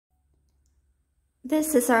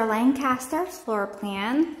This is our Lancaster floor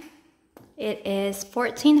plan. It is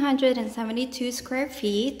 1,472 square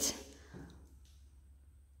feet.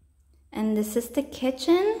 And this is the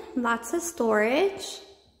kitchen, lots of storage.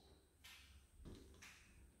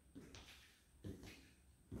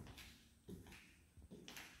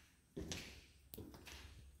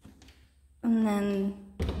 And then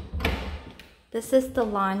this is the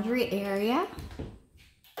laundry area.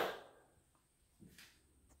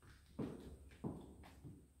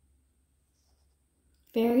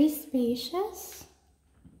 Very spacious.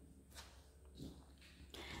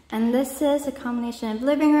 And this is a combination of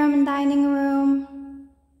living room and dining room.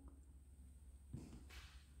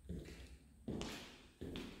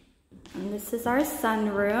 And this is our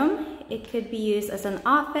sunroom. It could be used as an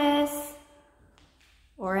office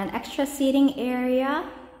or an extra seating area.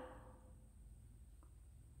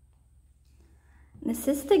 This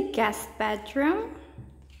is the guest bedroom.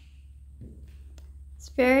 It's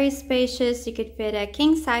very spacious. You could fit a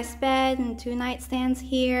king-size bed and 2 nightstands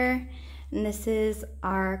here. And this is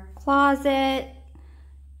our closet.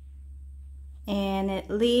 And it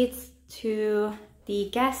leads to the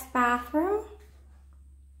guest bathroom.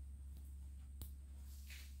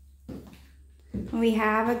 We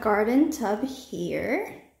have a garden tub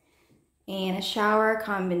here and a shower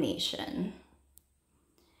combination.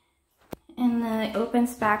 And then it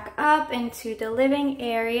opens back up into the living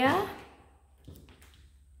area.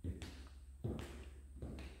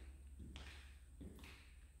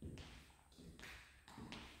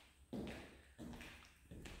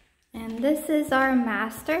 And this is our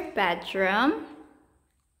master bedroom.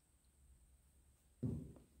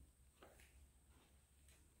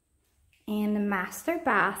 And the master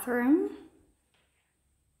bathroom.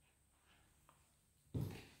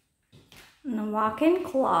 And the walk-in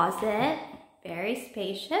closet, very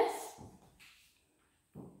spacious.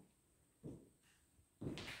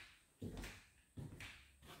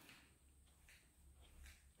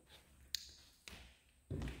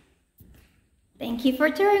 Thank you for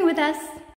touring with us.